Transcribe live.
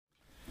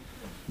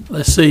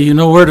Let's see, you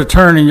know where to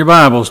turn in your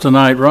Bibles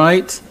tonight,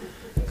 right?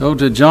 Go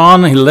to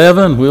John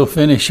 11. We'll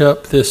finish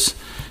up this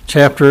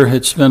chapter.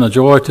 It's been a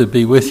joy to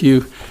be with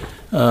you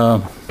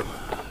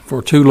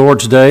for 2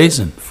 Lord's Days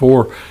and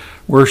 4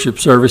 worship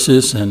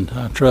services, and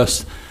I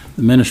trust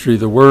the ministry of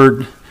the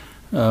Word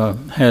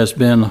has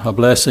been a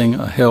blessing,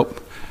 a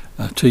help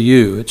to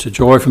you. It's a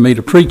joy for me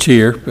to preach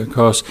here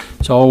because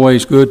it's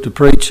always good to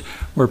preach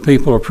where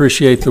people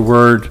appreciate the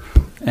Word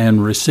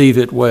and receive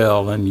it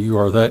well, and you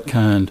are that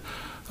kind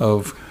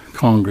of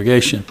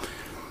congregation.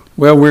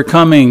 Well, we're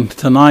coming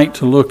tonight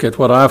to look at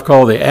what I've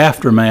called the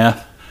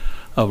aftermath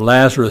of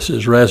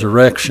Lazarus'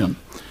 resurrection.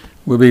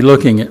 We'll be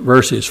looking at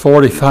verses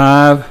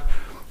 45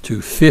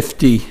 to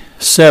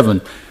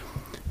 57.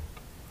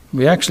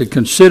 We actually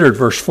considered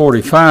verse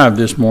 45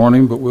 this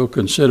morning, but we'll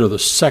consider the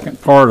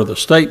second part of the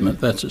statement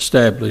that's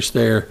established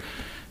there,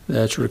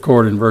 that's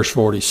recorded in verse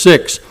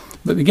 46.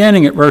 But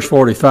beginning at verse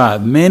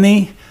 45,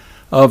 many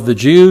of the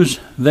Jews,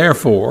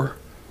 therefore,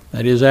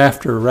 that is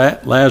after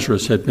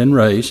Lazarus had been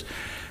raised,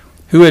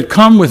 who had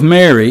come with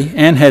Mary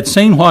and had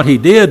seen what he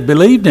did,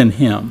 believed in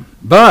him.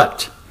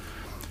 But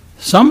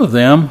some of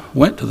them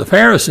went to the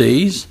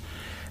Pharisees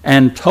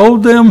and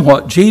told them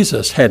what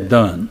Jesus had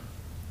done.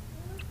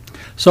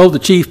 So the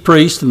chief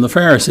priests and the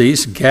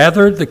Pharisees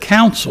gathered the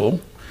council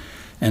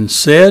and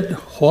said,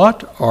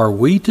 "What are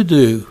we to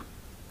do?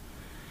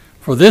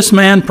 For this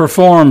man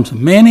performed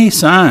many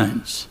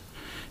signs.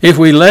 If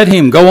we let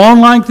him go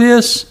on like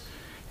this,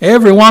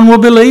 everyone will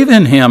believe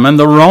in him, and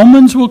the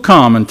Romans will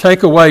come and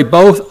take away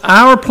both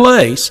our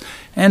place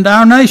and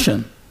our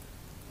nation."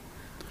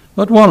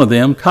 But one of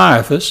them,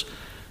 Caiaphas,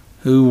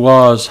 who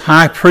was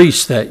high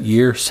priest that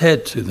year,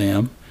 said to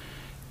them,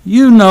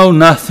 "You know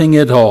nothing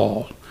at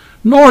all,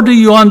 nor do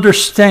you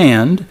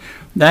understand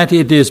that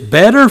it is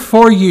better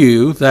for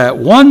you that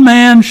one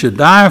man should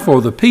die for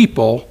the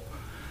people,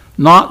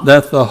 not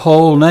that the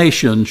whole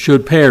nation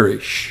should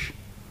perish."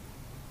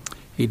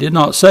 He did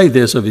not say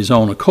this of his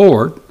own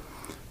accord,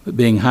 but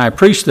being high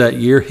priest that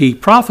year, he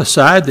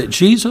prophesied that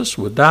Jesus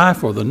would die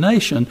for the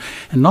nation,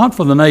 and not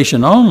for the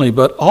nation only,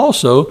 but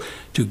also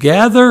to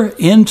gather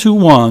into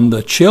one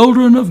the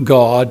children of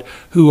God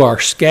who are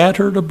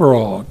scattered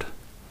abroad.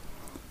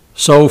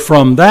 So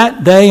from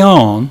that day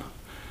on,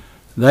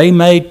 they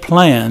made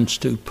plans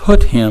to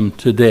put him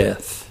to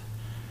death.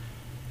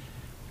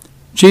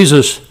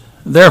 Jesus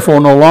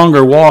therefore no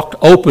longer walked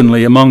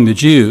openly among the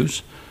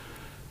Jews,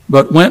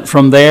 but went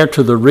from there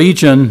to the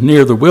region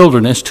near the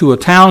wilderness to a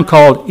town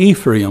called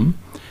Ephraim,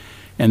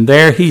 and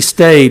there he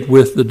stayed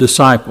with the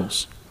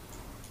disciples.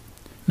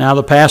 Now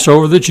the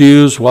Passover of the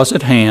Jews was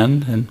at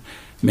hand, and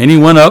many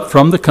went up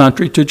from the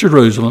country to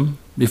Jerusalem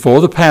before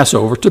the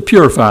Passover to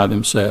purify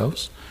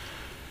themselves.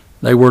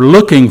 They were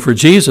looking for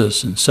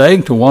Jesus and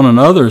saying to one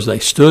another as they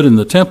stood in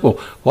the temple,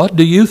 "What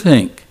do you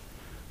think?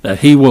 That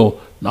he will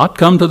not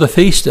come to the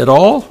feast at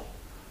all?"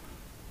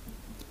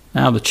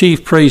 Now the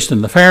chief priests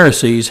and the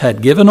Pharisees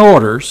had given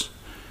orders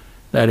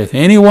that if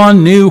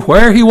anyone knew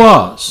where he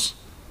was,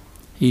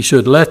 he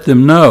should let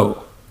them know,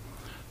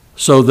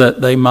 so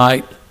that they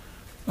might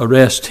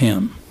arrest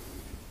him.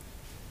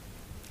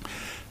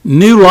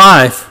 New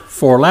life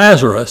for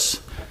Lazarus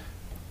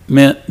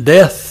meant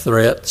death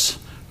threats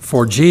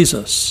for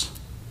Jesus.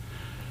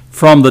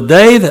 From the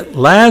day that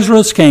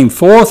Lazarus came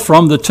forth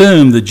from the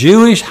tomb, the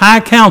Jewish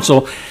high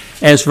council,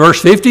 as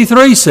verse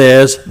 53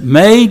 says,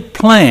 made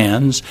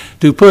plans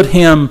to put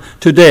him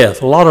to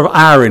death. A lot of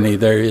irony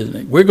there, isn't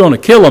it? We're going to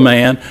kill a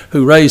man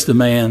who raised a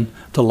man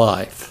to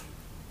life.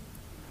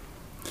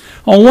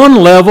 On one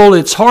level,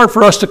 it's hard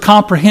for us to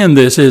comprehend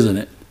this, isn't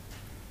it?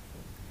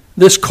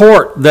 This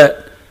court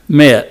that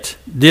met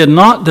did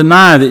not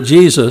deny that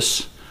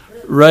Jesus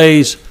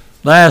raised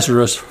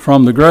Lazarus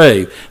from the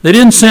grave. They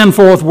didn't send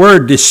forth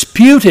word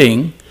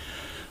disputing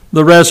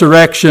the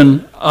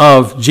resurrection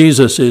of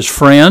Jesus'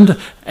 friend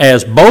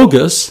as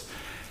bogus,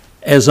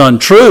 as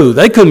untrue.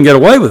 They couldn't get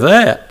away with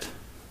that.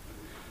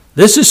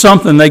 This is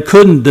something they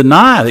couldn't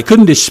deny. They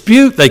couldn't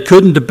dispute. They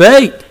couldn't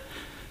debate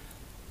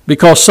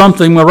because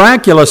something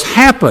miraculous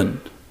happened.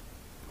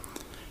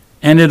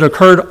 And it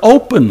occurred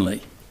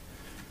openly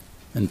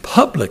and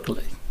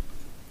publicly.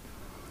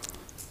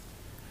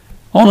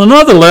 On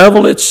another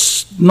level,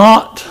 it's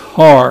not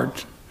hard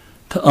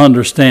to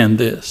understand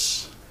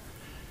this,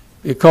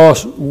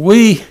 because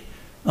we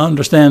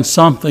understand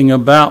something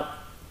about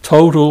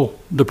total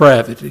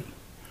depravity,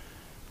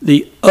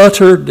 the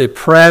utter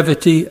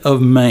depravity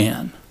of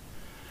man.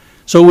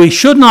 So we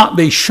should not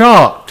be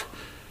shocked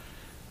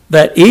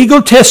that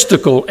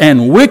egotistical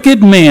and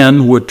wicked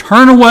men would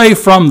turn away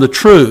from the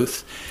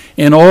truth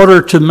in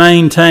order to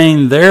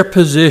maintain their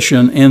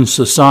position in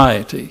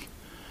society.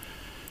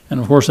 And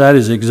of course, that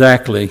is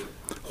exactly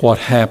what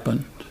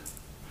happened.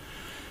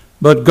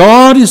 But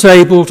God is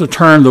able to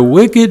turn the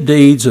wicked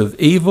deeds of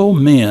evil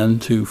men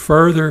to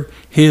further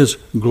his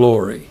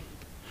glory.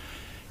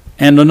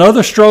 And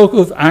another stroke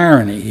of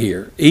irony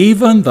here.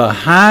 Even the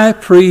high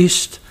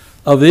priest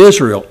of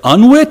Israel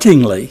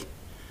unwittingly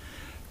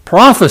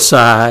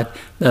prophesied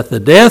that the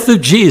death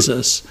of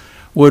Jesus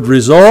would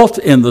result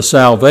in the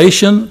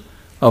salvation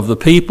of the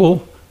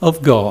people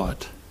of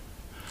God.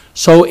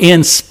 So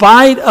in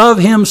spite of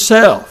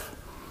himself,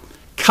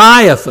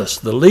 Caiaphas,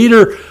 the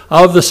leader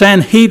of the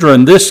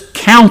Sanhedrin, this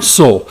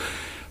council,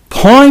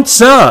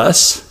 points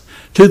us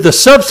to the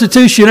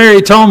substitutionary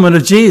atonement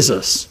of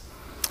Jesus,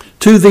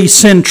 to the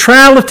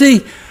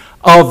centrality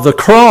of the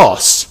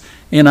cross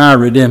in our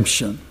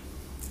redemption.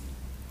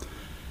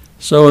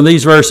 So in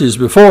these verses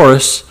before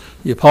us,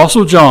 the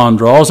Apostle John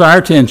draws our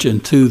attention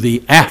to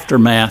the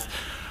aftermath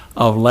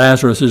of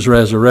Lazarus'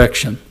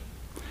 resurrection.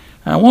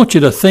 I want you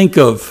to think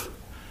of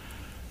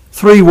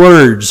 3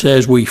 words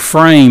as we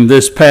frame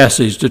this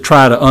passage to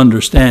try to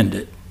understand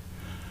it.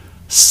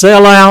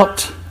 Sell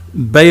out,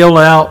 bail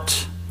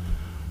out,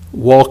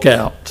 walk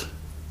out.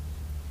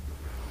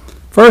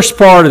 First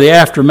part of the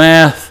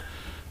aftermath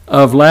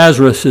of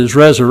Lazarus'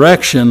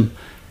 resurrection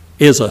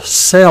is a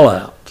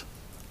sellout.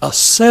 A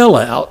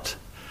sellout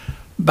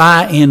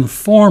by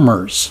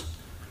informers.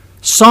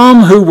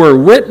 Some who were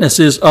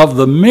witnesses of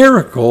the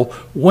miracle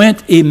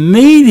went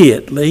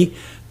immediately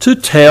to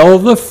tell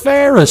the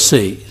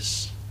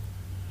Pharisees.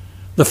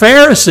 The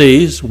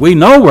Pharisees, we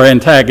know, were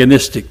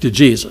antagonistic to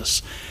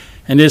Jesus.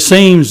 And it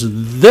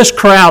seems this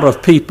crowd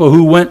of people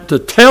who went to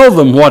tell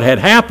them what had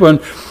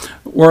happened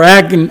were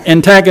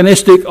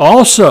antagonistic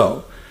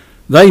also.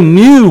 They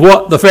knew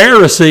what the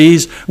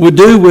Pharisees would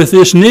do with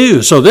this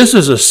news. So this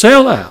is a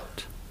sellout.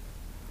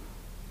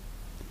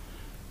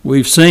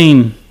 We've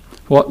seen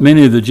what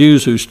many of the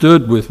Jews who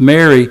stood with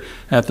Mary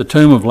at the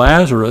tomb of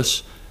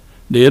Lazarus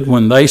did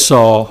when they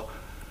saw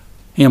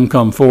him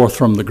come forth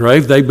from the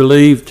grave. They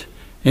believed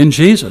in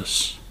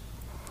Jesus.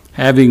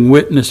 Having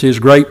witnessed his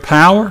great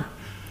power,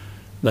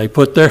 they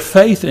put their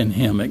faith in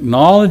him,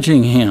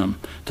 acknowledging him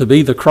to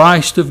be the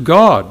Christ of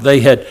God. They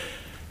had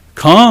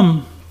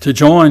come to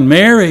join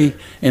Mary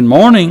in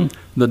mourning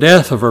the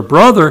death of her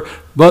brother,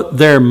 but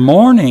their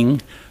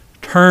mourning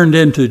turned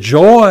into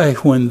joy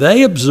when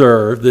they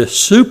observed this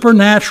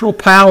supernatural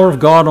power of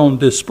God on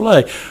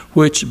display,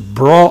 which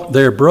brought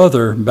their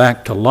brother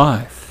back to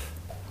life.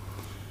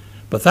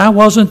 But that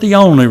wasn't the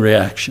only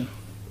reaction.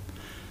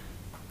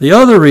 The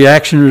other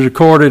reaction is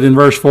recorded in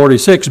verse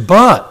 46,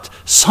 but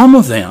some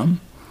of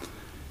them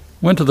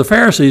went to the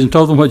Pharisees and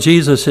told them what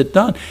Jesus had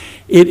done.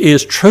 It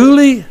is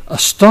truly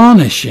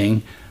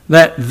astonishing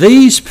that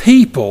these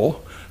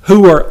people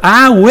who were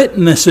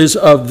eyewitnesses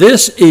of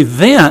this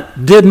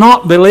event did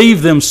not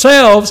believe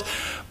themselves,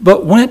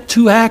 but went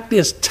to act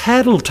as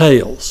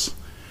tattletales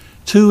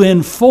to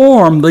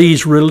inform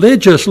these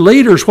religious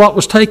leaders what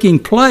was taking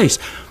place.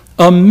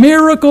 A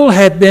miracle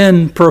had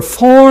been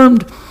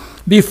performed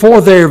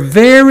before their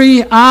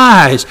very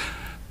eyes,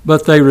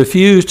 but they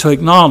refused to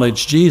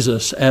acknowledge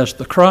Jesus as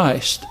the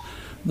Christ,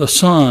 the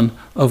Son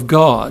of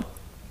God.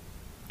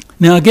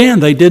 Now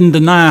again, they didn't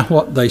deny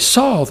what they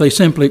saw. They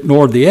simply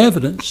ignored the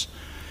evidence.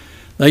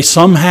 They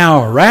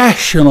somehow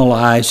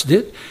rationalized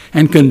it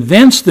and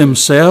convinced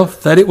themselves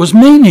that it was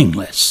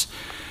meaningless.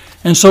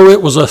 And so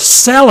it was a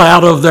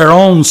sellout of their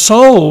own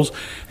souls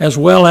as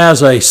well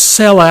as a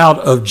sellout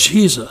of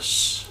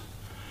Jesus.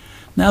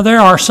 Now there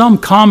are some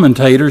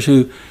commentators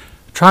who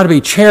try to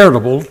be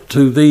charitable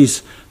to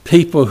these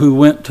people who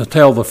went to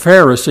tell the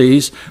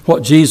Pharisees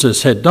what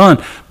Jesus had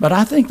done. But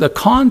I think the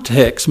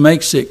context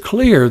makes it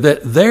clear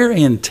that their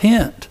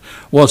intent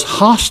was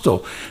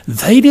hostile.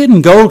 They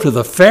didn't go to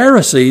the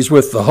Pharisees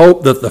with the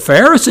hope that the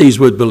Pharisees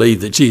would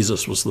believe that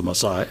Jesus was the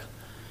Messiah.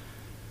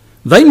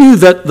 They knew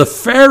that the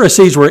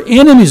Pharisees were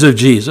enemies of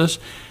Jesus,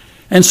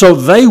 and so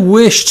they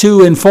wished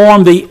to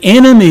inform the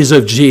enemies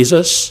of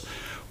Jesus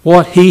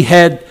what he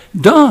had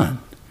done.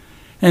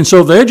 And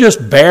so they're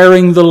just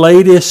bearing the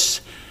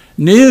latest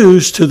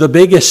news to the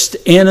biggest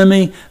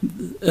enemy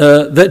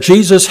that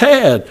Jesus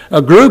had,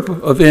 a group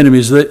of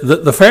enemies,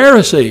 the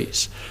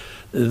Pharisees.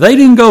 They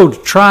didn't go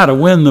to try to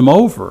win them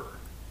over.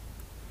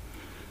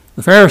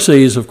 The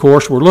Pharisees, of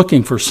course, were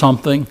looking for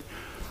something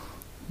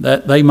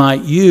that they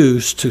might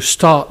use to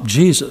stop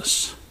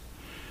Jesus.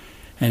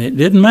 And it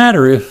didn't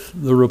matter if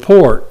the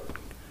report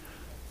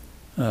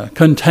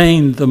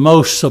contained the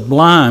most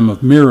sublime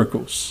of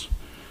miracles.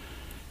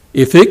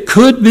 If it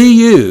could be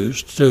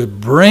used to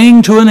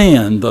bring to an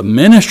end the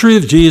ministry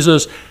of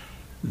Jesus,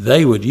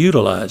 they would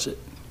utilize it.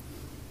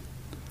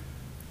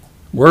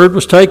 Word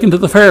was taken to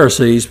the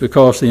Pharisees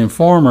because the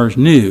informers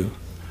knew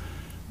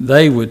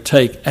they would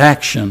take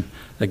action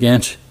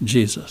against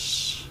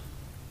Jesus.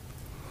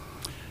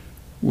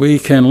 We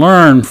can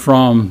learn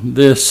from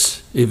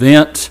this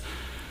event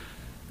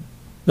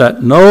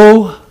that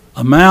no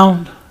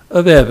amount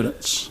of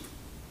evidence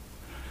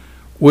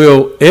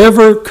will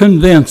ever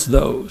convince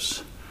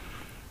those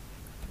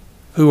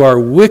who are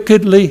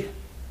wickedly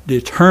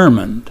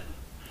determined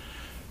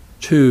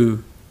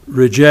to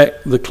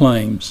reject the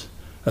claims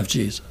of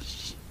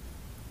Jesus.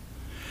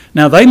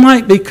 Now, they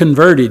might be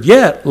converted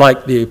yet,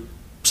 like the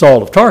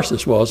Saul of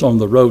Tarsus was on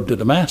the road to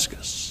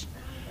Damascus.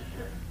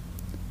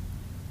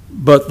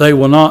 But they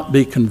will not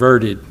be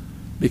converted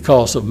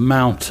because of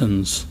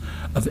mountains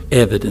of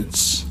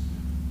evidence.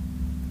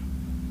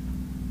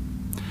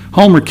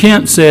 Homer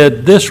Kent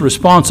said, "This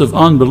response of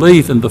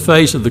unbelief in the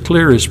face of the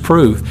clearest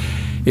proof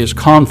is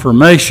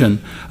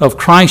confirmation of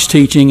Christ's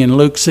teaching in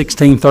Luke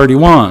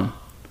 16:31.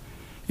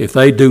 If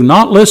they do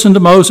not listen to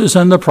Moses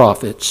and the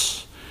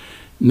prophets,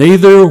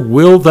 neither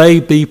will they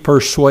be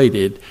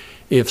persuaded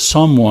if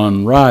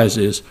someone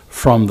rises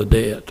from the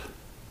dead."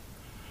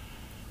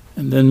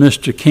 And then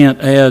Mr.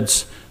 Kent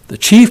adds, "The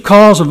chief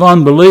cause of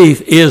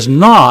unbelief is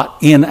not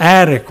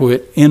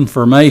inadequate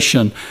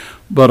information,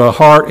 but a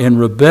heart in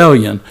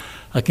rebellion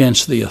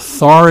against the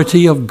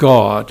authority of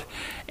God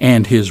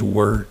and His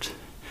Word."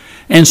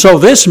 And so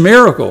this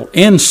miracle,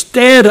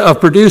 instead of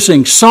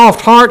producing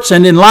soft hearts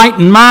and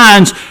enlightened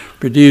minds,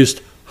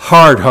 produced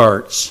hard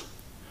hearts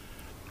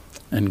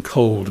and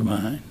cold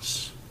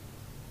minds,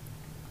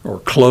 or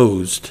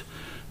closed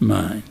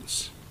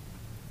minds.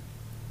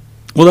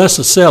 Well, that's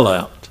a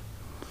sellout.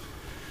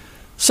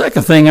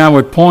 Second thing I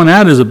would point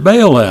out is a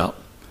bailout.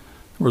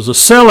 There was a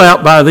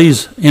sellout by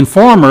these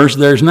informers.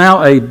 There's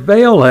now a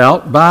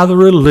bailout by the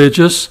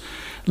religious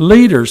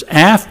leaders.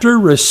 After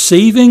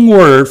receiving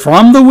word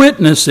from the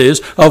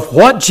witnesses of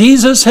what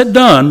Jesus had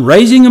done,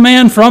 raising a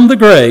man from the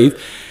grave,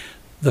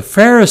 the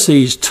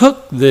Pharisees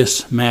took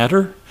this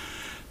matter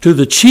to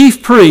the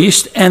chief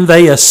priest, and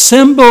they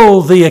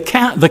assembled the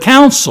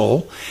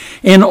council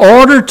in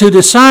order to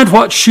decide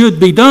what should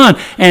be done.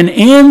 And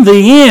in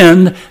the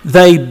end,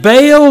 they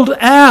bailed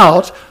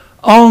out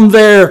on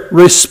their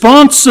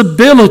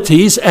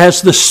responsibilities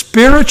as the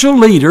spiritual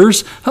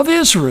leaders of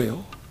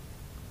Israel.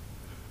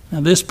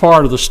 Now, this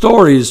part of the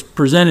story is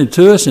presented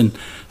to us in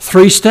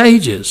three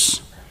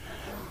stages.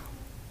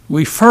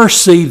 We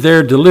first see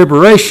their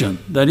deliberation.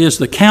 That is,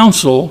 the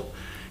council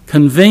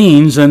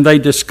convenes and they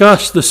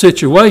discuss the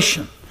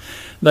situation.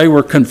 They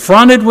were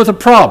confronted with a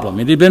problem.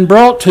 It had been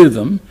brought to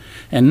them,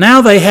 and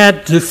now they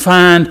had to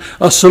find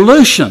a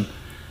solution.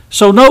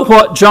 So note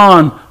what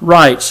John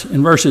writes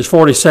in verses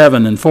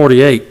 47 and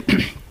 48.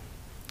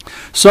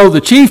 "So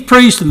the chief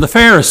priests and the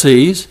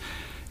Pharisees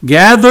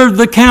gathered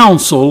the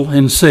council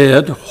and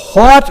said,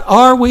 'What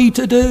are we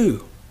to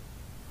do?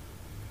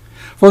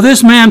 For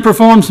this man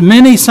performs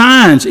many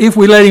signs. If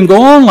we let him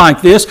go on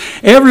like this,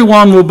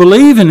 everyone will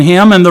believe in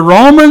him, and the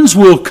Romans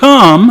will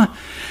come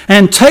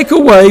and take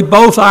away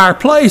both our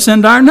place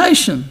and our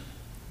nation.'"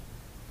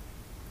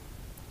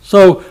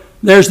 So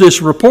there's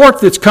this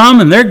report that's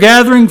come, and they're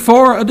gathering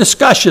for a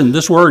discussion.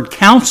 This word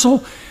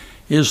council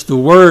is the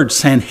word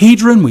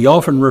Sanhedrin. We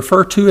often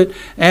refer to it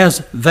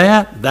as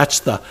that. That's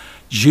the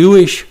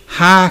Jewish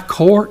high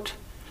court.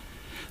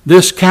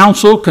 This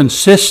council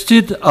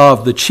consisted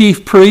of the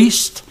chief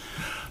priest,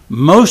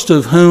 most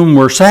of whom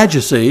were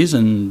Sadducees,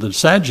 and the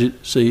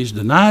Sadducees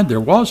denied there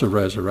was a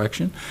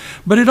resurrection.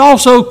 But it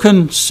also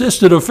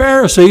consisted of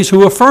Pharisees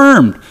who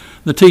affirmed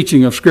the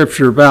teaching of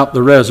Scripture about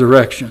the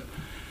resurrection.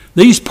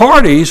 These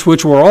parties,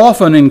 which were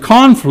often in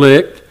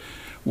conflict,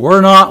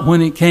 were not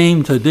when it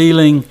came to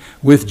dealing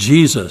with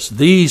Jesus.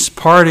 These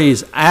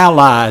parties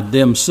allied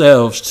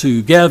themselves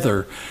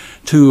together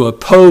to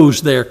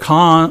oppose their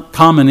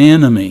common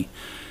enemy,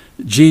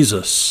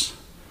 Jesus.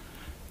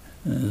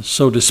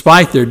 So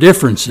despite their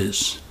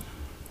differences,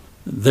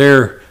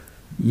 their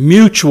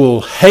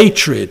mutual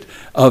hatred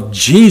of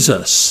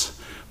Jesus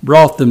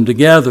brought them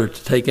together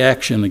to take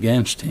action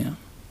against him.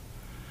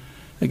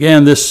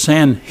 Again, this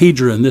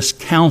Sanhedrin, this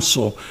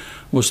council,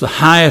 was the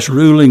highest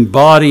ruling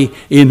body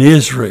in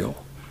Israel.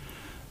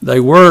 They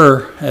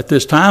were, at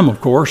this time,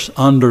 of course,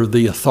 under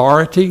the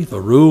authority,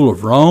 the rule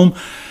of Rome,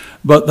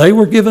 but they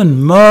were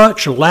given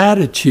much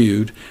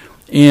latitude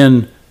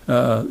in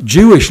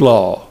Jewish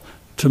law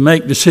to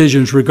make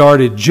decisions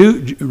regarding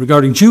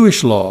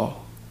Jewish law.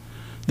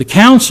 The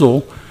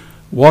council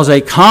was a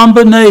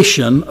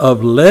combination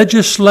of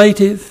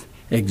legislative,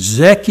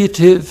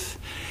 executive,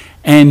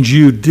 and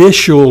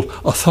judicial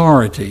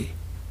authority.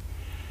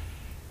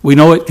 We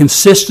know it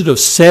consisted of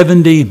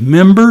 70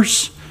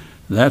 members.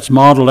 That's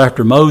modeled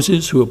after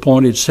Moses, who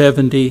appointed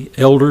 70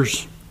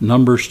 elders,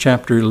 Numbers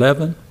chapter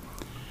 11.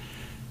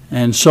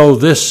 And so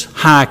this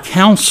high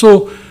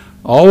council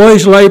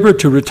always labored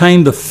to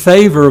retain the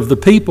favor of the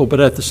people, but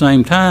at the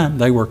same time,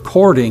 they were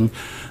courting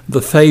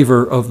the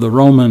favor of the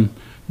Roman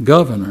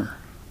governor.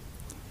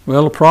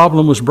 Well, a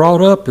problem was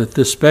brought up at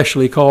this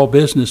specially called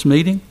business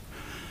meeting.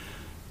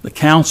 The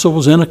council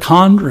was in a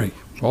quandary.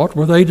 What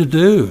were they to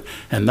do?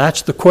 And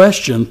that's the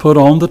question put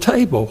on the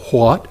table.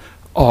 What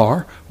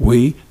are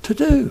we to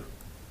do?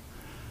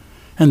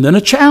 And then a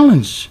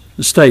challenge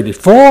is stated.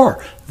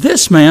 For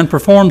this man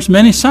performs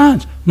many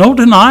signs. No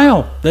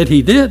denial that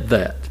he did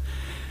that.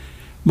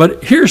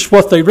 But here's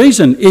what they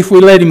reasoned. If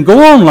we let him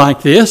go on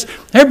like this,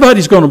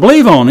 everybody's going to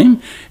believe on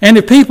him. And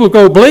if people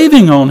go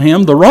believing on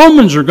him, the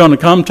Romans are going to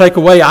come take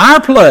away our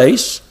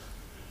place,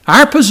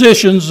 our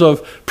positions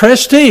of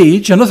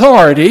prestige and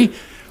authority,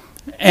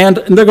 and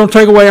they're going to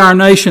take away our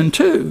nation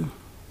too.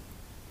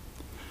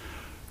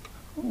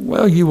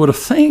 Well, you would have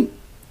think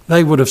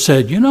they would have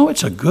said,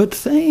 it's a good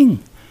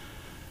thing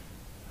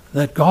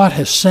that God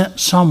has sent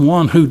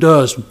someone who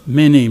does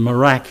many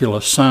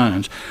miraculous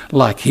signs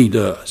like he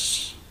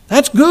does.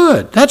 That's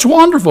good. That's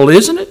wonderful,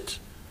 isn't it?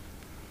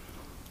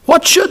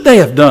 What should they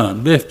have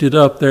done? Lifted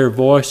up their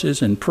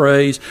voices in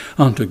praise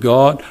unto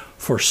God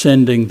for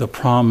sending the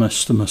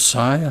promised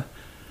Messiah?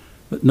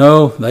 But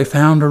no, they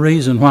found a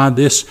reason why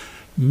this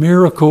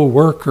miracle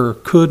worker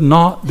could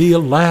not be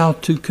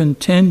allowed to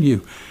continue.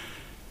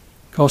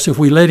 Because if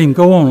we let him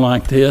go on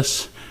like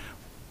this,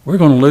 we're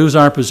going to lose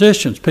our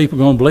positions. People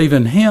are going to believe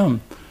in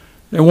him.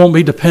 They won't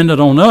be dependent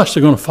on us.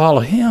 They're going to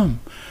follow him.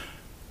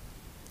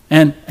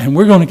 And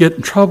we're going to get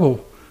in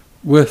trouble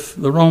with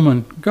the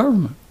Roman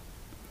government.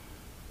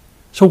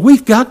 So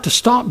we've got to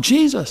stop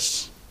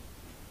Jesus.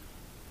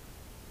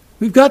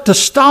 We've got to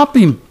stop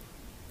him.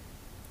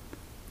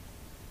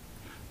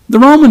 The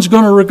Romans are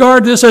going to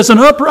regard this as an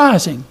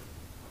uprising,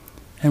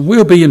 and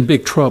we'll be in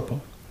big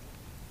trouble.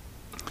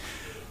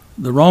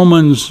 The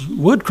Romans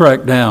would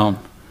crack down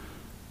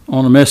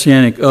on a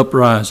messianic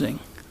uprising,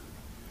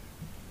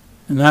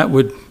 and that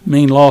would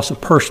mean loss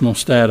of personal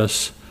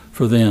status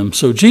for them.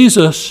 So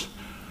Jesus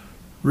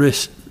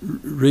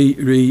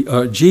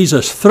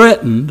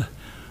threatened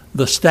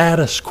the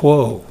status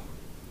quo.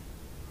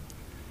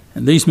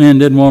 And these men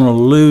didn't want to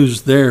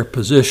lose their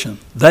position.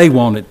 They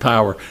wanted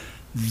power.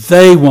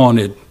 They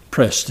wanted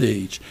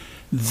prestige.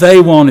 They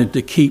wanted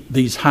to keep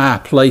these high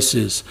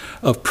places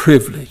of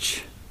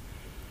privilege.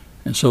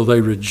 And so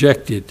they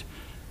rejected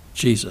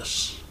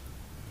Jesus.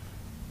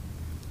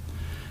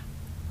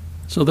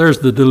 So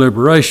there's the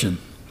deliberation.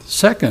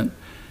 Second,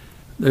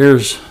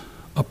 there's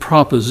a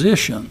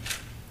proposition.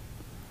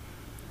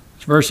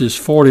 It's verses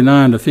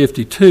 49 to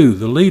 52.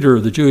 The leader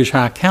of the Jewish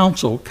High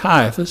Council,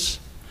 Caiaphas,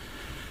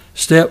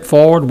 stepped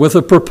forward with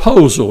a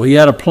proposal. He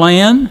had a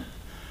plan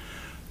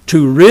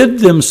to rid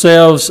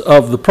themselves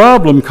of the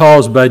problem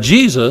caused by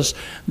Jesus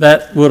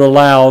that would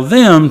allow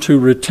them to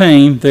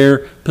retain their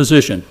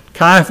position.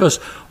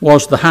 Caiaphas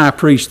was the high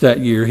priest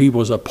that year. He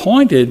was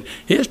appointed,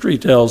 history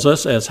tells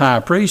us, as high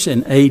priest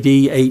in AD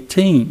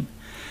 18.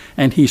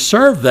 And he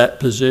served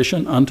that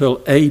position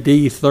until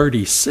AD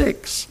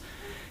 36.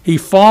 He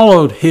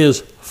followed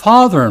his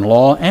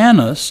father-in-law,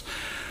 Annas,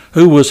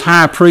 who was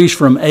high priest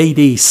from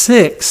AD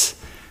 6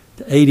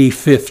 to AD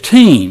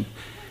 15.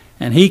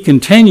 And he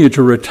continued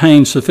to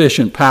retain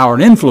sufficient power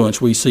and influence.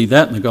 We see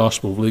that in the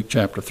Gospel of Luke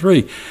chapter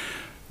 3.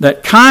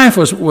 That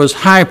Caiaphas was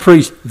high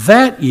priest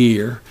that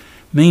year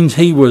means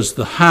he was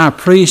the high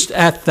priest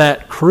at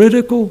that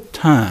critical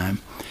time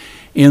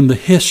in the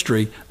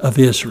history of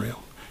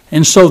Israel.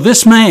 And so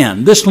this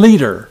man, this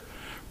leader,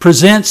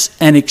 presents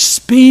an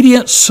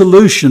expedient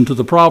solution to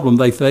the problem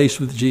they face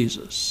with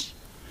Jesus.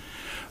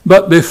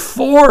 But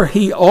before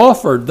he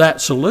offered that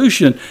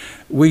solution,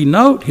 we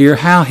note here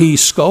how he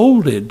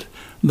scolded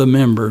the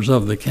members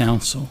of the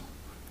council.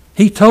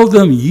 He told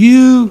them,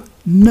 "You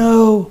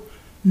know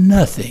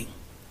nothing."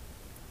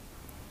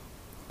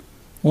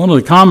 One of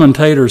the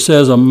commentators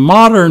says a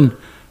modern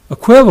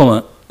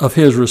equivalent of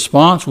his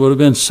response would have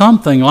been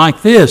something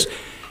like this: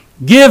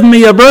 "Give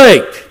me a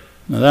break."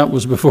 Now that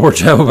was before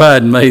Joe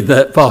Biden made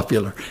that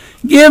popular.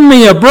 "Give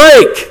me a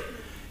break.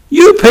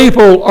 You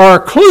people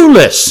are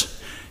clueless.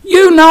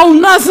 You know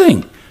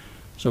nothing."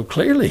 So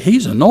clearly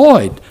he's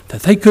annoyed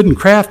that they couldn't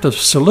craft a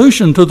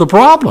solution to the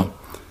problem.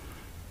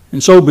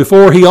 And so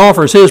before he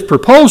offers his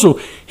proposal,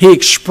 he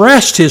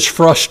expressed his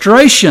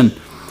frustration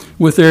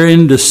with their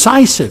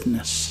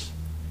indecisiveness.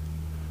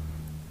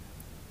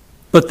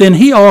 But then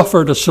he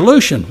offered a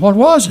solution. What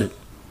was it?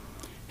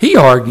 He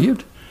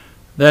argued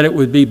that it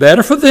would be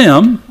better for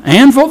them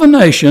and for the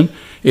nation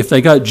if they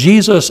got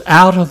Jesus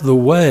out of the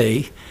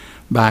way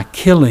by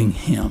killing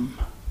him.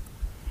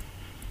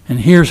 And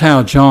here's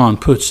how John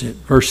puts it,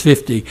 verse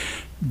 50.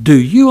 "Do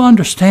you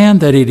understand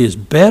that it is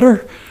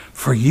better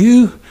for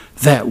you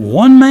that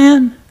one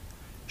man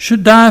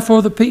should die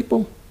for the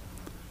people,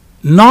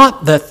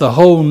 not that the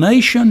whole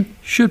nation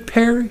should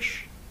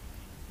perish?"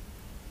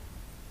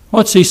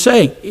 What's he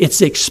saying?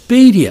 It's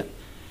expedient.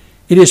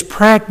 It is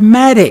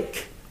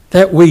pragmatic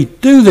that we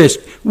do this.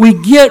 We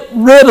get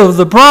rid of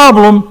the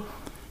problem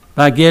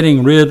by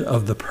getting rid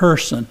of the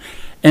person.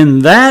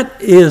 And that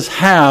is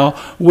how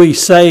we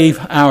save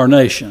our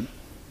nation.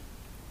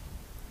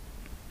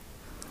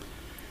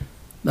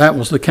 That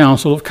was the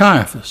counsel of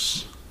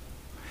Caiaphas.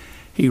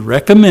 He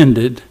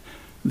recommended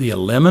the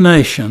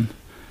elimination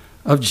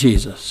of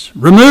Jesus.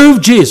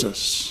 Remove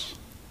Jesus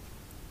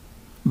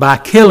by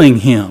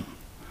killing him.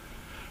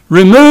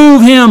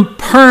 Remove him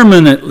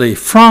permanently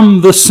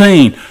from the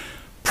scene.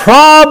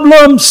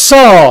 Problem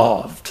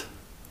solved.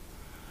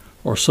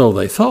 Or so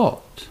they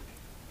thought.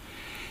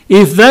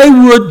 If they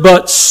would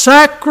but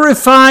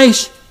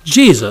sacrifice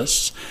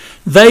Jesus,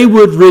 they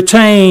would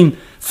retain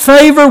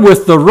favor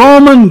with the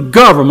Roman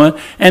government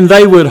and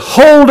they would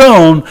hold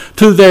on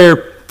to their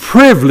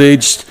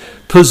privileged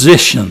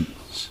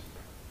positions.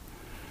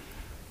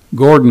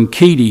 Gordon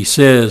Keady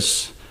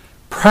says,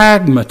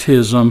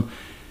 pragmatism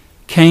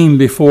came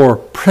before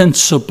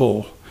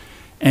principle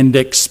and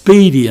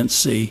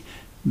expediency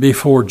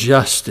before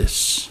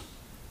justice.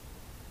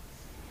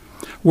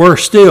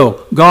 Worse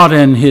still, God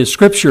and his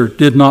scripture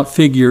did not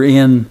figure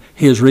in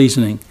his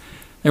reasoning.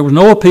 There was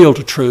no appeal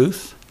to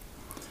truth,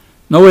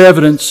 no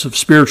evidence of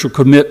spiritual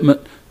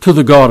commitment to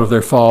the God of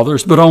their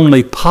fathers, but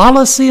only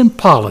policy and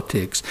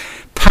politics,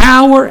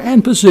 power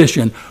and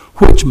position,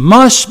 which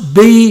must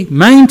be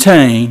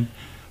maintained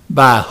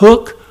by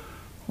hook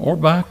or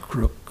by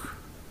crook.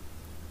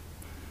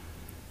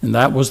 And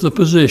that was the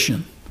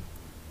position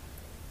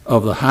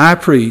of the high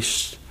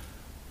priest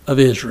of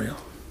Israel.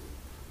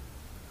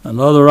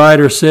 Another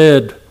writer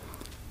said,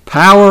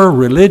 power,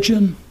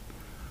 religion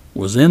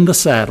was in the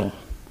saddle.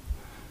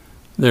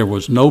 There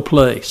was no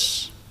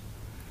place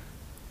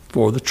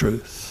for the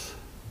truth.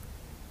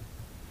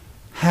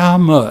 How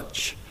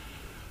much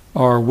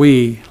are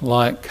we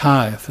like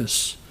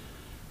Caiaphas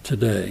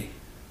today?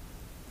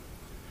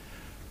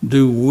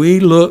 Do we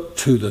look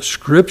to the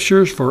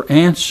Scriptures for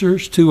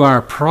answers to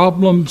our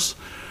problems,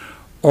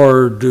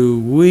 or do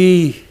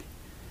we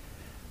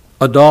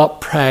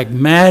adopt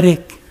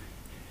pragmatic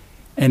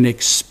and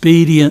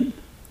expedient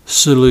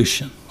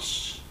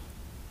solutions?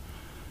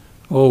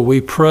 Oh,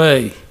 we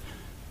pray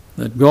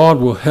that God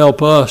will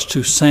help us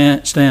to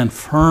stand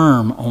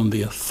firm on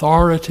the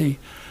authority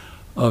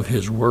of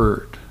His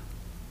Word.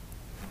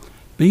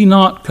 Be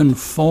not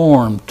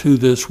conformed to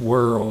this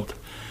world,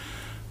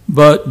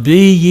 but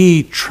be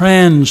ye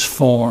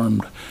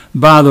transformed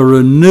by the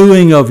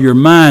renewing of your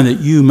mind, that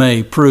you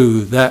may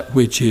prove that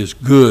which is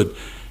good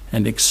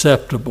and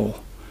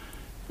acceptable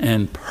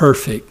and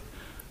perfect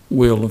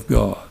will of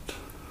God.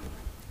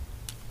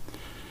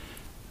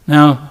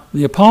 Now,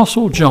 the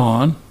Apostle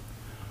John,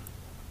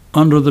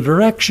 under the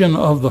direction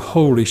of the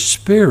Holy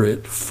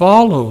Spirit,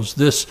 follows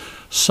this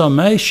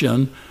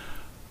summation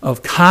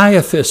of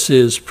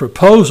Caiaphas'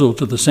 proposal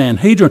to the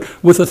Sanhedrin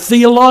with a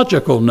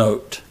theological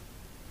note.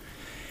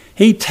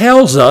 He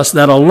tells us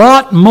that a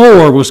lot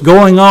more was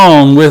going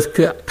on with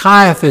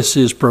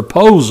Caiaphas'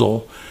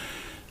 proposal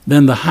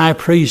than the high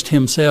priest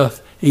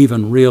himself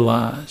even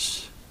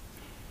realized.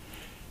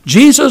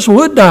 Jesus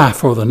would die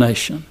for the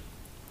nation.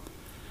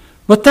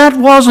 But that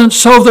wasn't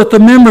so that the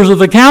members of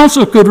the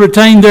council could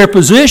retain their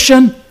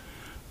position,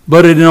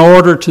 but in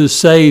order to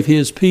save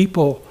His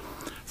people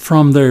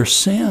from their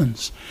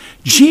sins.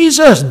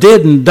 Jesus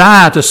didn't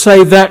die to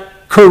save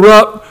that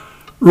corrupt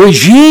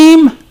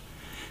regime.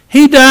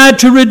 He died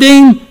to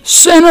redeem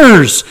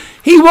sinners.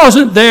 He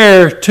wasn't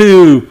there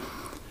to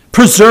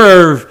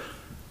preserve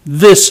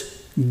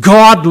this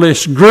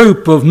godless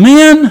group of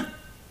men.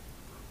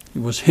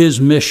 It was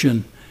His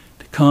mission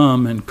to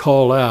come and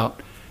call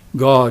out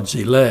God's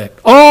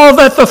elect. All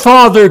that the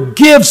Father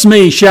gives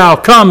me shall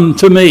come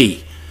to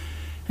me,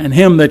 and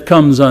him that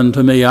comes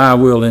unto me I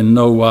will in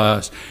no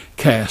wise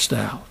cast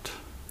out.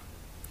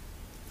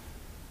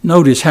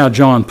 Notice how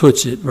John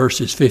puts it,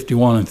 verses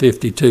 51 and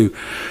 52.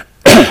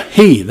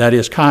 He, that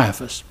is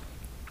Caiaphas,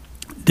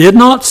 did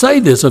not say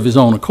this of his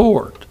own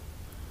accord,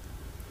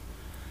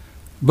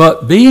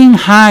 but being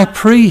high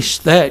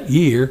priest that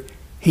year,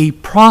 he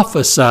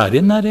prophesied.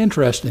 Isn't that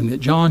interesting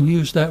that John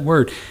used that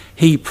word?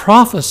 He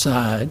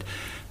prophesied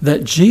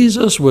that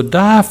Jesus would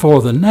die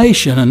for the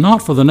nation, and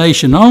not for the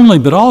nation only,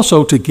 but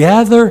also to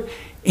gather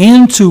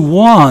into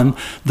one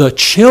the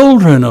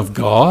children of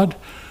God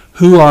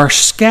who are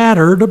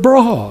scattered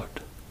abroad.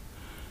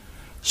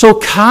 So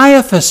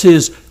Caiaphas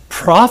is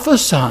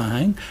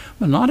prophesying,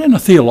 but not in a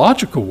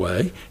theological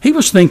way. He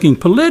was thinking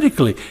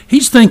politically.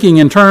 He's thinking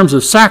in terms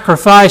of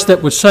sacrifice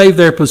that would save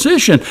their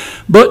position.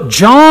 But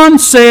John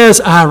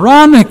says,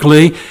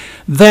 ironically,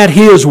 that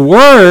his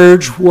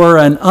words were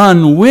an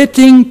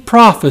unwitting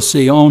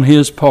prophecy on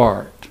his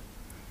part.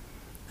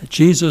 That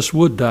Jesus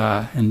would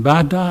die, and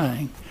by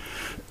dying,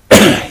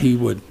 he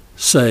would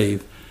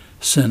save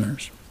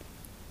sinners.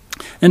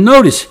 And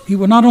notice, he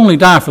would not only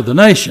die for the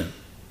nation,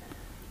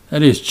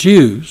 that is,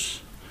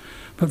 Jews,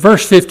 but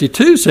verse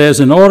 52 says,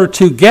 in order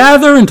to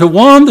gather into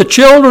one the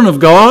children of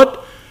God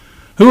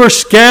who are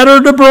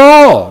scattered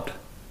abroad.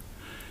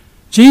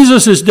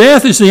 Jesus'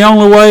 death is the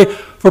only way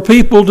for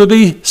people to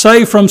be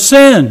saved from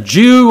sin,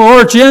 Jew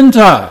or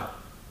Gentile.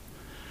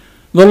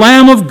 The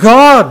Lamb of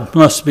God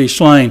must be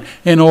slain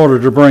in order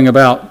to bring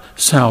about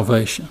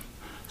salvation.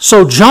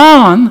 So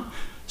John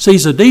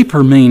sees a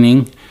deeper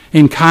meaning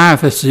in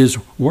Caiaphas'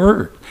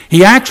 word.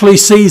 He actually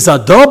sees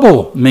a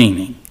double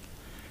meaning.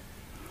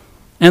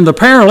 And the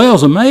parallel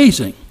is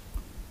amazing,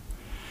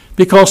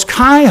 because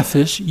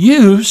Caiaphas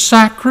used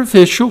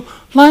sacrificial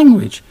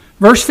language.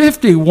 Verse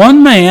 50,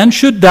 one man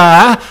should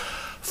die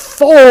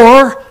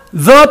for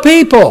the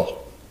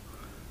people.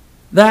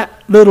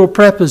 That little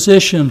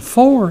preposition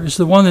for is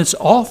the one that's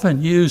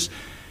often used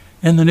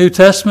in the New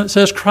Testament. It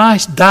says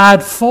Christ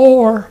died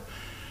for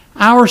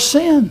our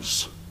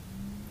sins.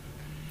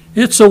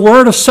 It's a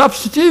word of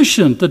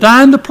substitution, to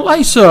die in the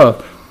place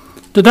of,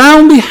 to die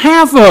on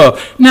behalf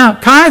of. Now,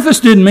 Caiaphas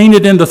didn't mean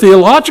it in the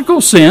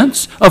theological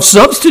sense of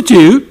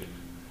substitute,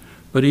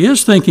 but he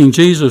is thinking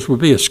Jesus would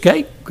be a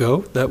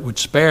scapegoat that would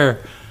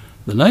spare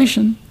the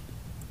nation.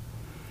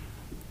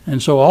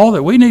 And so all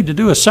that we need to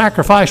do is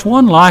sacrifice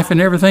one life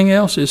and everything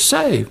else is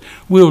saved.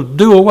 We'll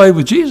do away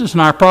with Jesus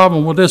and our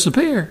problem will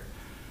disappear.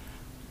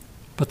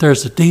 But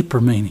there's a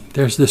deeper meaning.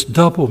 There's this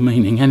double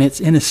meaning, and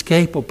it's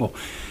inescapable.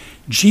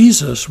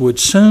 Jesus would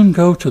soon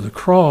go to the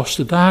cross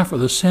to die for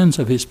the sins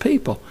of his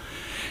people.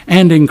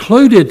 And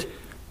included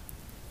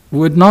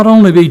would not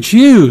only be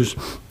Jews,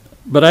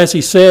 but as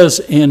he says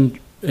in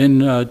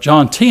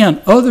John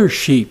 10, other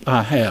sheep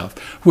I have,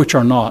 which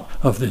are not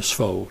of this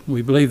fold.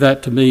 We believe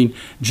that to mean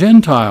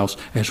Gentiles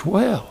as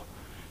well.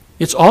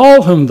 It's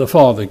all whom the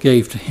Father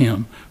gave to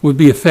him would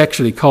be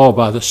effectually called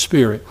by the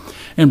Spirit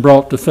and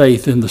brought to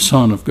faith in the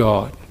Son of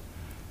God.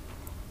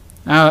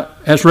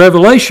 As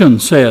Revelation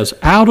says,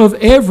 out of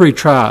every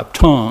tribe,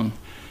 tongue,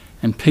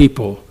 and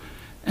people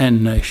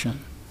and nation.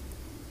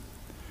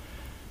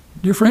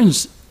 Dear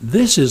friends,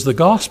 this is the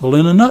gospel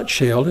in a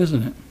nutshell,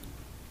 isn't it?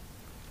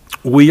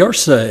 We are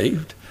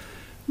saved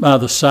by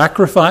the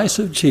sacrifice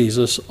of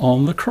Jesus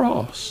on the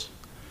cross.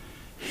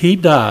 He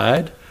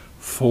died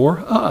for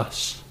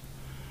us.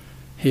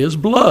 His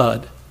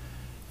blood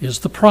is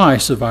the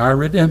price of our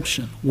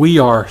redemption. We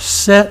are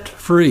set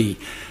free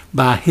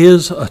by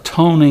his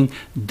atoning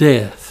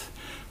death.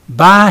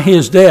 By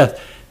his death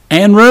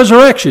and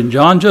resurrection.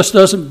 John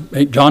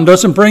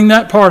doesn't bring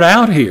that part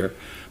out here.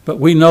 But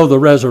we know the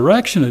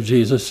resurrection of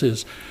Jesus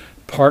is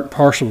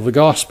partial of the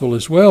gospel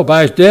as well.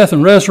 By his death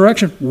and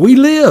resurrection, we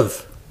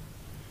live.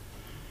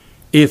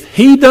 If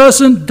he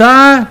doesn't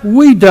die,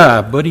 we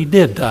die. But he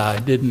did die,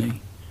 didn't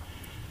he?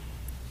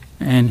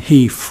 And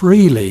he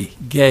freely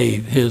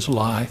gave his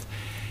life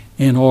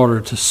in order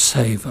to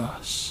save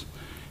us.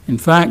 In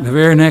fact, the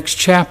very next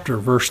chapter,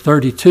 verse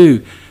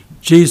 32,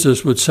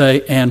 Jesus would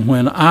say, and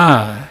when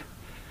I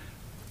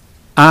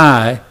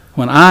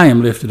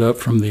am lifted up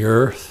from the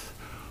earth,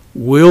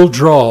 will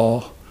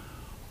draw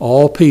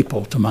all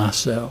people to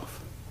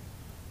myself.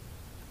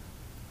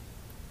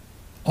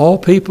 All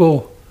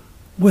people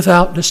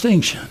without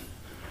distinction.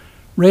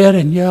 Red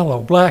and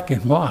yellow, black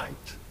and white.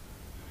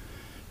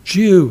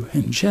 Jew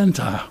and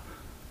Gentile.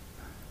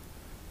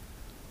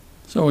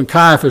 So when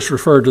Caiaphas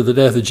referred to the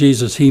death of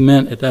Jesus, he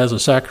meant it as a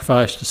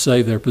sacrifice to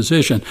save their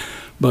position.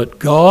 But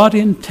God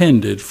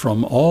intended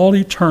from all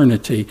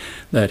eternity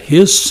that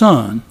his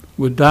Son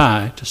would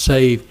die to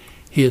save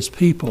his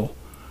people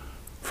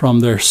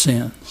from their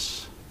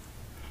sins.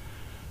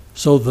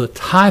 So the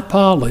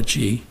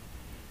typology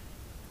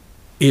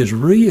is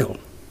real.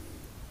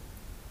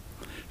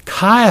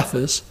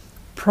 Caiaphas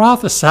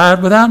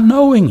prophesied without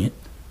knowing it.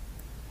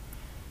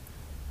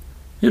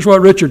 Here's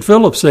what Richard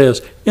Phillips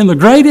says. In the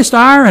greatest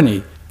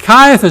irony,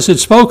 Caiaphas had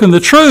spoken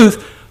the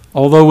truth,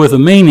 although with a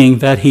meaning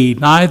that he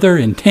neither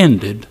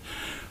intended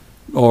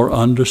or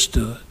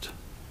understood.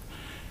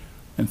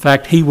 In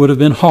fact, he would have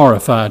been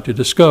horrified to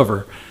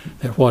discover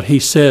that what he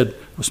said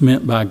was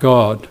meant by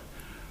God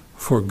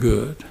for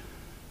good.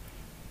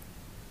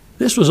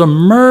 This was a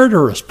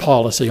murderous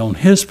policy on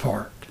his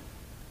part.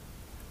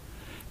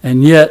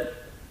 And yet,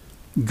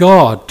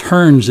 God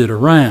turns it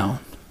around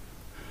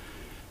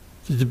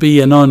to be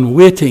an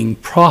unwitting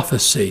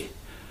prophecy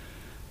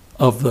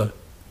of the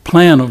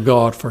plan of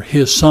God for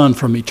his Son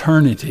from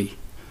eternity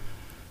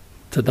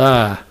to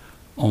die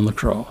on the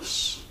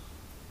cross.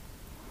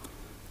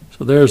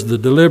 So there's the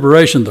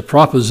deliberation, the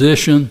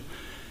proposition,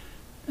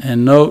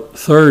 and note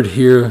third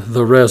here,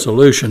 the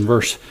resolution,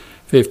 verse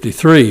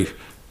 53.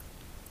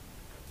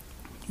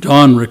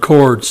 John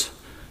records,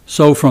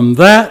 so from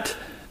that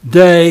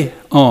day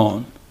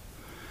on,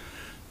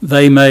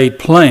 they made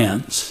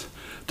plans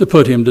to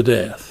put him to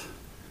death.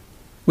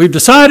 We've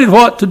decided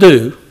what to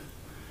do.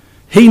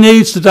 He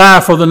needs to die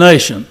for the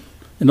nation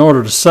in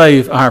order to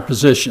save our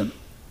position.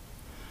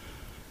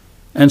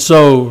 And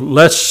so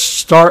let's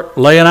start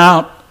laying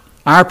out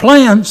our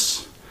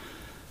plans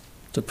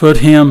to put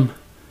him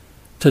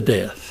to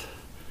death.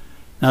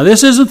 Now,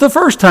 this isn't the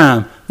first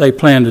time they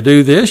planned to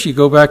do this. You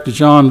go back to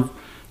John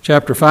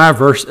chapter 5,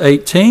 verse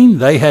 18.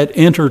 They had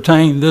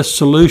entertained this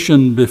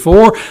solution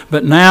before,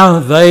 but now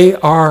they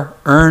are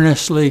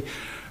earnestly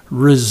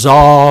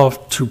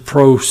resolved to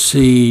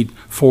proceed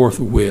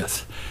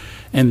forthwith.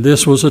 And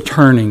this was a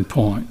turning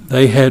point.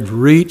 They had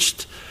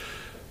reached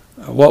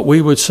what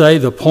we would say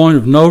the point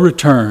of no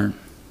return.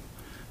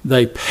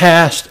 They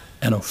passed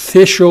an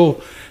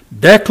official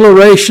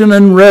declaration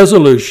and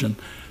resolution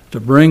to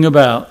bring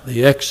about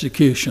the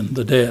execution,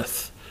 the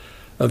death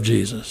of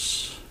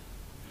Jesus.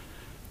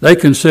 They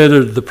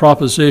considered the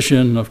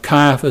proposition of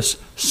Caiaphas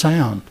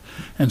sound,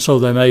 and so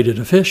they made it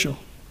official.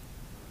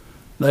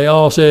 They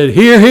all said,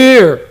 "Hear,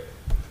 hear."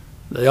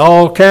 They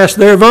all cast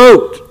their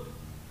vote.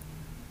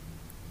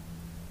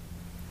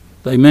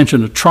 They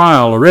mentioned a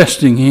trial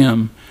arresting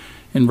him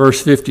in verse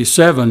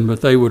 57,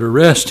 but they would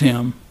arrest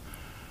him,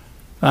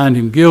 find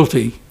him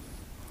guilty,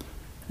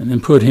 and then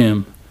put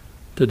him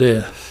to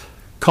death.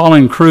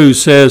 Colin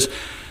Cruz says,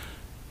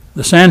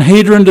 the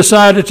Sanhedrin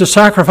decided to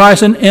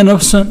sacrifice an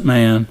innocent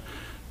man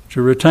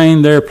to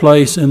retain their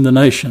place in the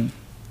nation.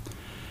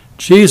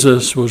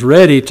 Jesus was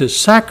ready to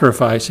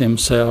sacrifice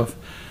himself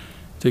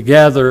to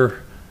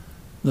gather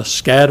the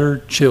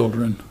scattered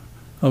children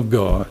of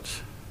God.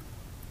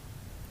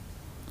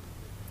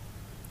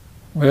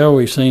 Well,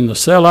 we've seen the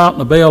sellout and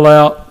the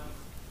bailout.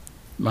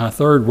 My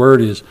third word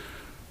is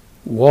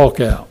walk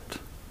out.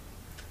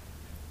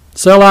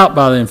 Sell out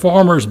by the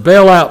informers,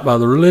 bail out by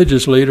the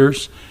religious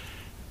leaders.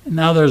 And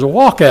now there's a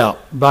walkout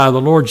by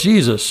the Lord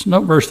Jesus.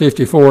 Note verse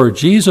 54,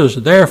 Jesus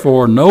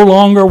therefore no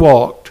longer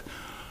walked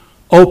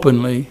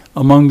openly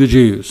among the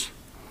Jews,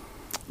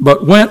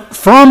 but went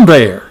from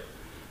there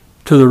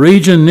to the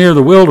region near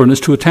the wilderness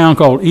to a town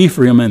called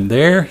Ephraim, and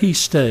there he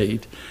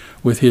stayed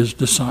with his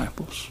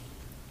disciples.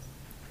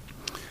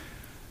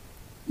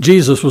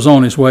 Jesus was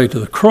on his way to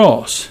the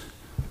cross.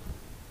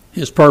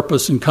 His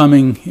purpose in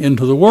coming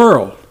into the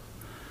world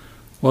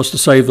was to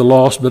save the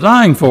lost by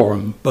dying for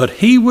them. But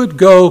he would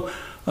go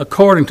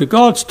according to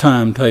God's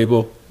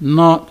timetable,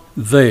 not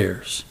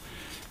theirs.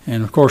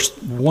 And of course,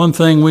 one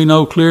thing we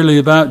know clearly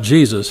about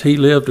Jesus, he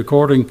lived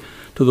according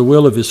to the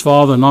will of his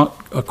Father,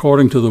 not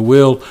according to the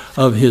will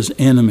of his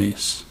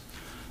enemies.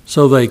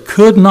 So they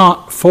could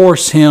not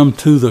force him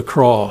to the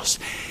cross.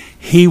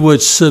 He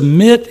would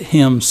submit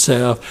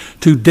himself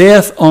to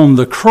death on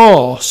the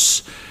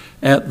cross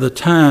at the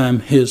time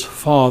his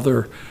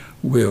Father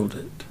willed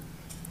it.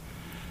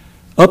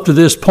 Up to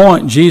this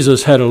point,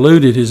 Jesus had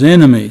eluded his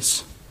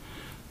enemies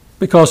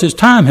because his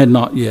time had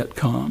not yet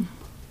come.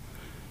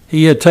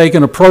 He had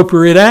taken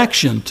appropriate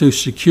action to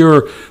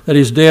secure that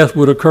his death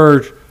would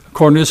occur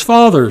according to his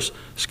Father's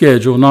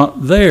schedule,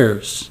 not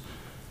theirs.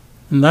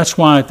 And that's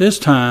why at this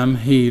time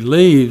he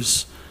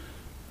leaves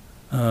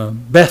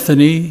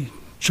Bethany,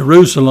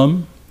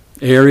 Jerusalem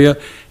area,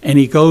 and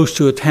he goes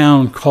to a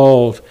town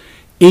called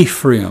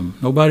Ephraim.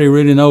 Nobody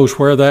really knows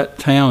where that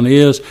town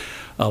is.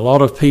 A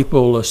lot of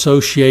people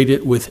associate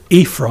it with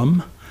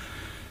Ephraim,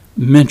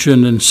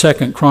 mentioned in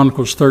 2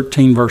 Chronicles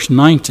 13, verse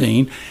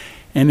 19.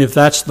 And if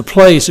that's the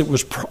place, it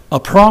was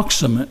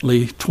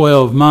approximately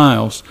 12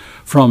 miles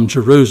from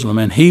Jerusalem.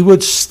 And he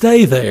would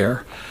stay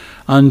there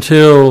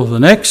until the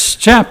next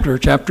chapter,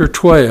 chapter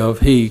 12,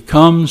 he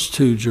comes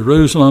to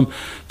Jerusalem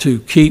to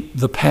keep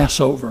the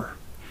Passover.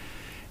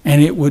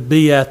 And it would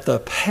be at the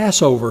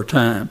Passover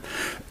time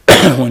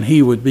when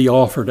he would be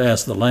offered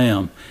as the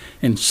lamb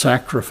in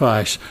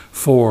sacrifice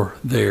for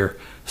their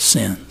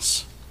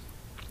sins.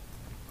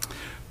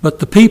 But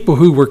the people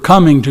who were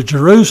coming to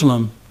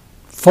Jerusalem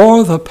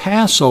for the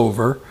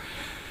Passover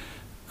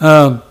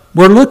were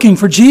looking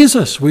for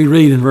Jesus, we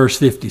read in verse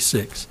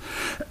 56.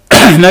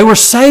 And they were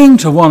saying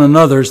to one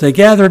another as they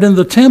gathered in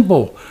the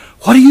temple,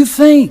 "What do you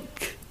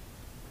think?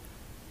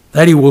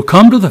 That he will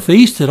come to the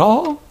feast at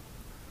all?"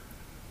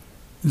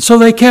 And so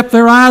they kept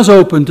their eyes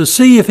open to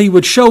see if he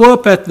would show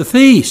up at the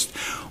feast.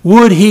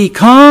 Would he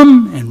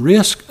come and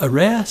risk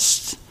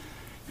arrest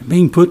and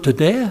being put to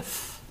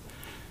death?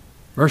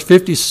 Verse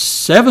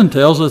 57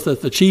 tells us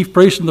that the chief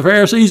priests and the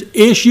Pharisees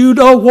issued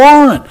a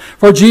warrant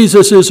for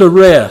Jesus'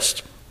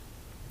 arrest.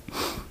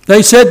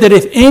 They said that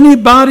if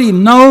anybody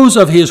knows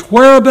of his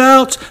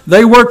whereabouts,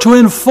 they were to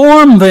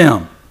inform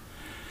them.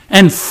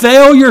 And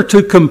failure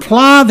to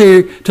comply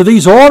to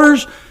these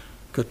orders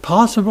could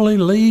possibly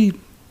lead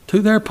to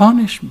their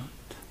punishment.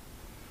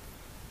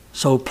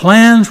 So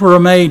plans were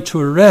made to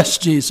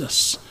arrest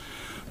Jesus.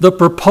 The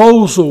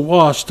proposal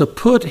was to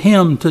put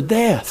him to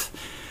death.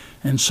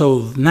 And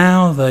so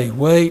now they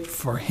wait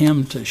for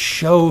him to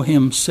show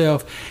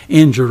himself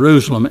in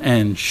Jerusalem.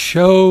 And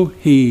show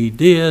he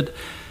did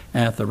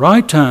at the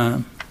right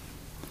time,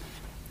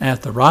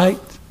 at the right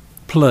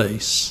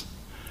place,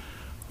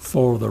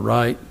 for the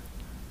right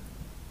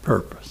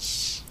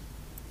purpose.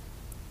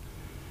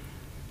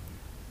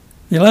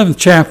 The 11th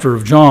chapter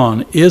of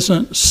John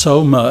isn't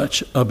so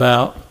much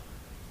about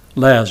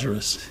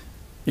Lazarus,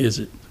 is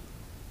it?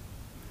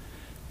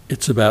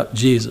 It's about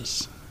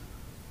Jesus.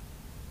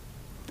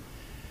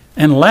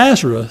 And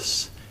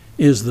Lazarus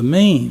is the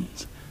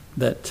means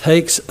that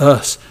takes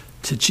us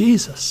to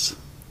Jesus.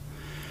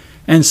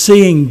 And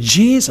seeing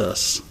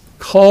Jesus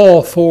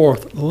call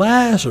forth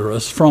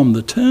Lazarus from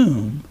the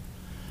tomb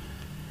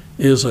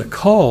is a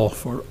call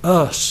for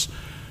us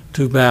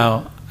to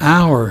bow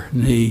our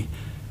knee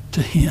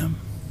to him.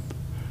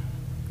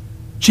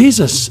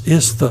 Jesus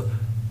is the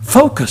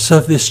focus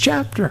of this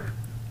chapter.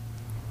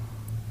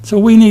 So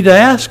we need to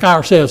ask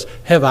ourselves,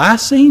 have I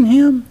seen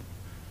him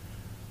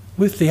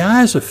with the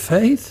eyes of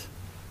faith?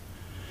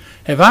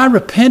 Have I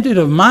repented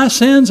of my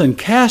sins and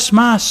cast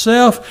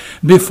myself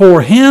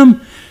before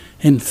him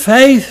in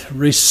faith,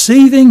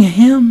 receiving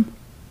him?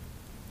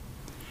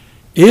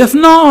 If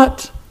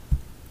not,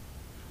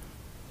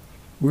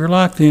 we're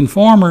like the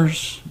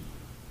informers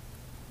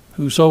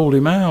who sold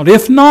him out.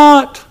 If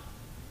not,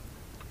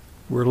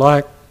 we're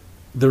like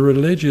the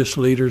religious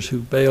leaders who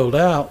bailed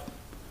out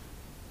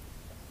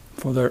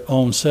for their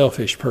own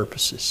selfish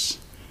purposes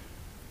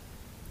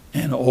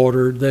and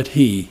ordered that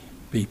he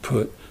be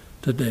put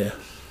to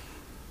death.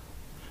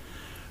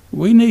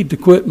 We need to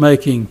quit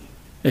making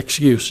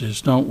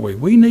excuses, don't we?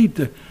 We need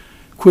to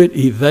quit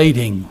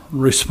evading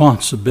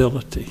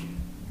responsibility.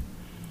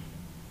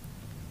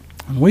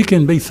 And we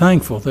can be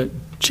thankful that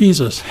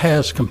Jesus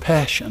has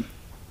compassion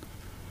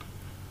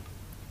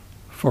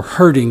for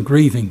hurting,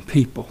 grieving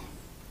people.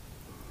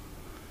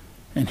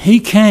 And he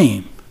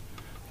came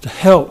to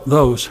help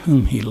those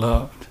whom he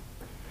loved.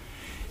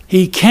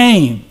 He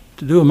came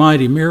to do a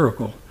mighty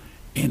miracle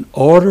in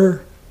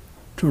order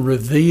to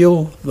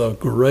reveal the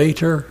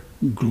greater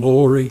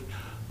glory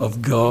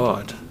of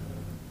God.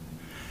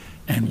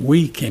 And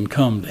we can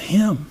come to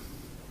Him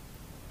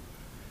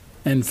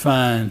and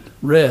find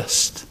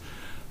rest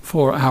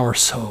for our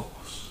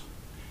souls.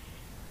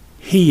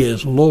 He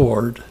is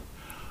Lord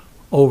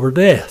over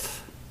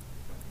death.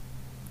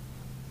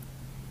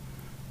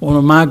 One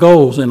of my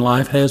goals in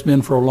life has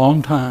been for a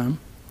long time.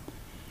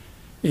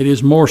 It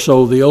is more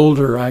so the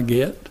older I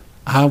get,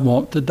 I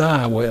want to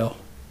die well.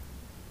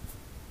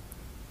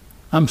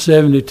 I'm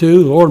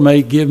 72. The Lord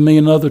may give me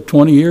another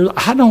 20 years.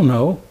 I don't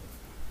know.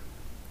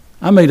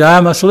 I may die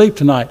in my sleep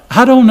tonight.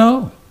 I don't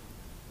know.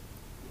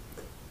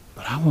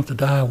 But I want to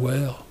die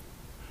well.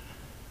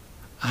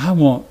 I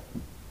want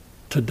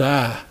to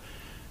die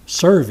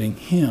serving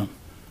Him,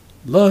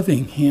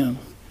 loving Him,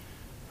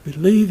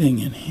 believing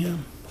in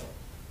Him,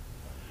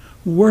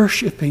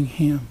 worshiping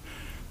Him,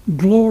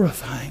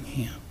 glorifying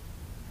Him.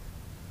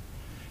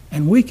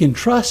 And we can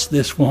trust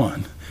this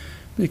one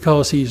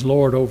because He's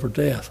Lord over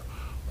death.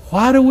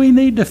 Why do we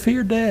need to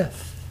fear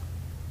death?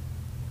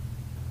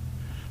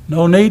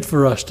 No need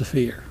for us to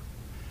fear,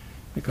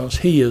 because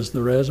He is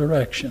the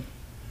resurrection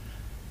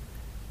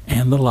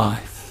and the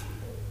life.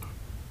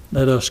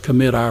 Let us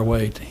commit our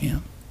way to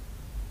Him.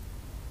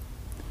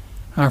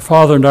 Our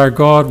Father and our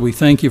God, we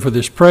thank You for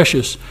this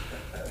precious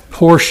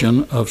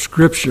portion of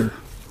Scripture.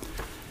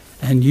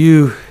 And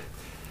you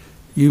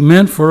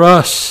meant for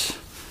us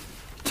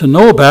to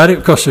know about it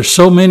because there's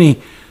so many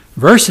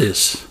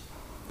verses,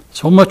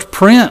 so much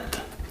print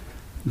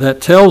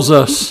that tells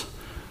us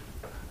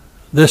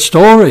this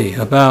story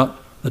about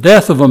the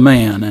death of a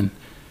man and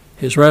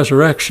his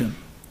resurrection.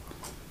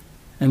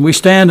 And we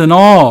stand in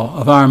awe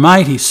of our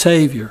mighty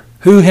Savior,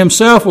 who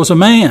Himself was a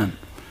man,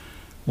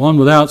 one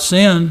without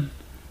sin,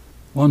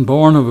 one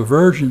born of a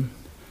virgin,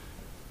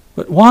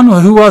 but one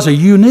who was a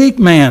unique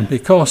man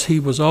because He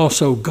was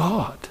also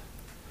God.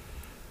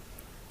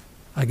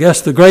 I guess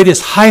the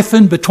greatest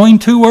hyphen between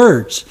two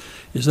words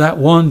is that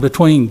one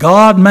between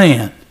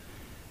God-man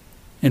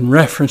in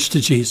reference to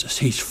Jesus.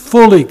 He's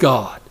fully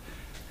God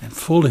and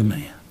fully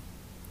man.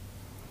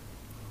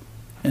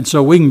 And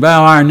so we can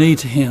bow our knee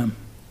to Him.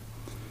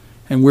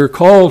 And we're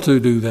called to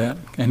do that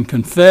and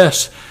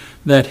confess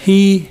that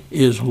He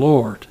is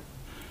Lord,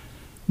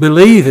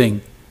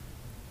 believing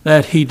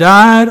that He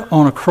died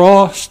on a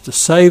cross to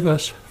save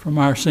us from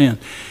our sin.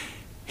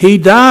 He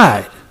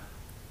died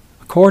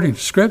according to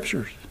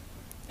Scriptures.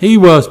 He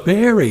was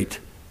buried,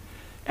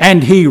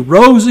 and He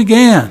rose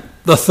again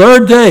the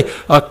third day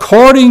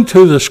according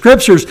to the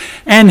Scriptures,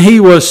 and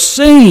He was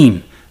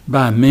seen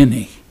by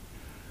many.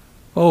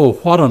 Oh,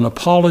 what an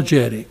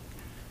apologetic.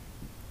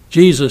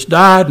 Jesus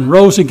died and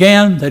rose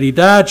again. That He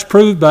died is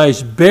proved by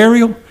His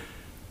burial.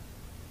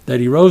 That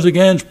He rose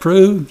again is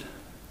proved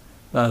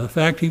by the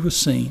fact He was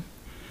seen.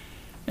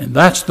 And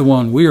that's the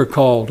one we are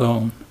called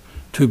on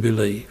to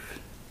believe.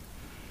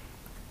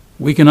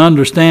 We can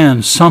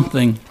understand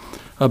something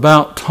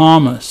about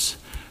Thomas,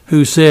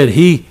 who said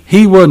he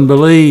wouldn't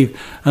believe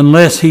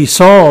unless he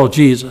saw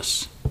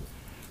Jesus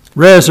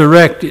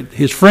resurrected.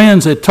 His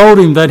friends had told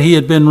him that He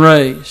had been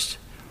raised.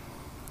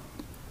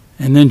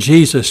 And then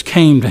Jesus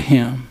came to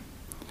him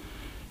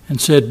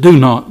and said, "Do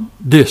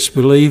not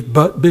disbelieve,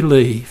 but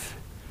believe."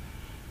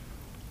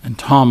 And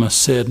Thomas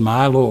said,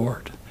 "My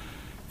Lord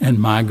and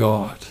my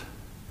God."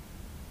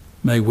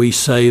 May we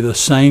say the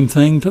same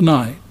thing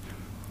tonight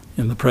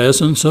in the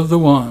presence of the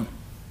one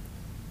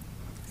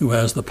who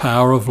has the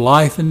power of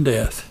life and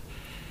death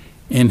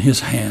in His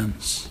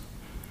hands.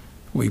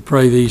 We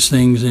pray these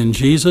things in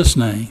Jesus'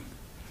 name.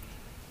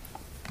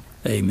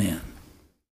 Amen.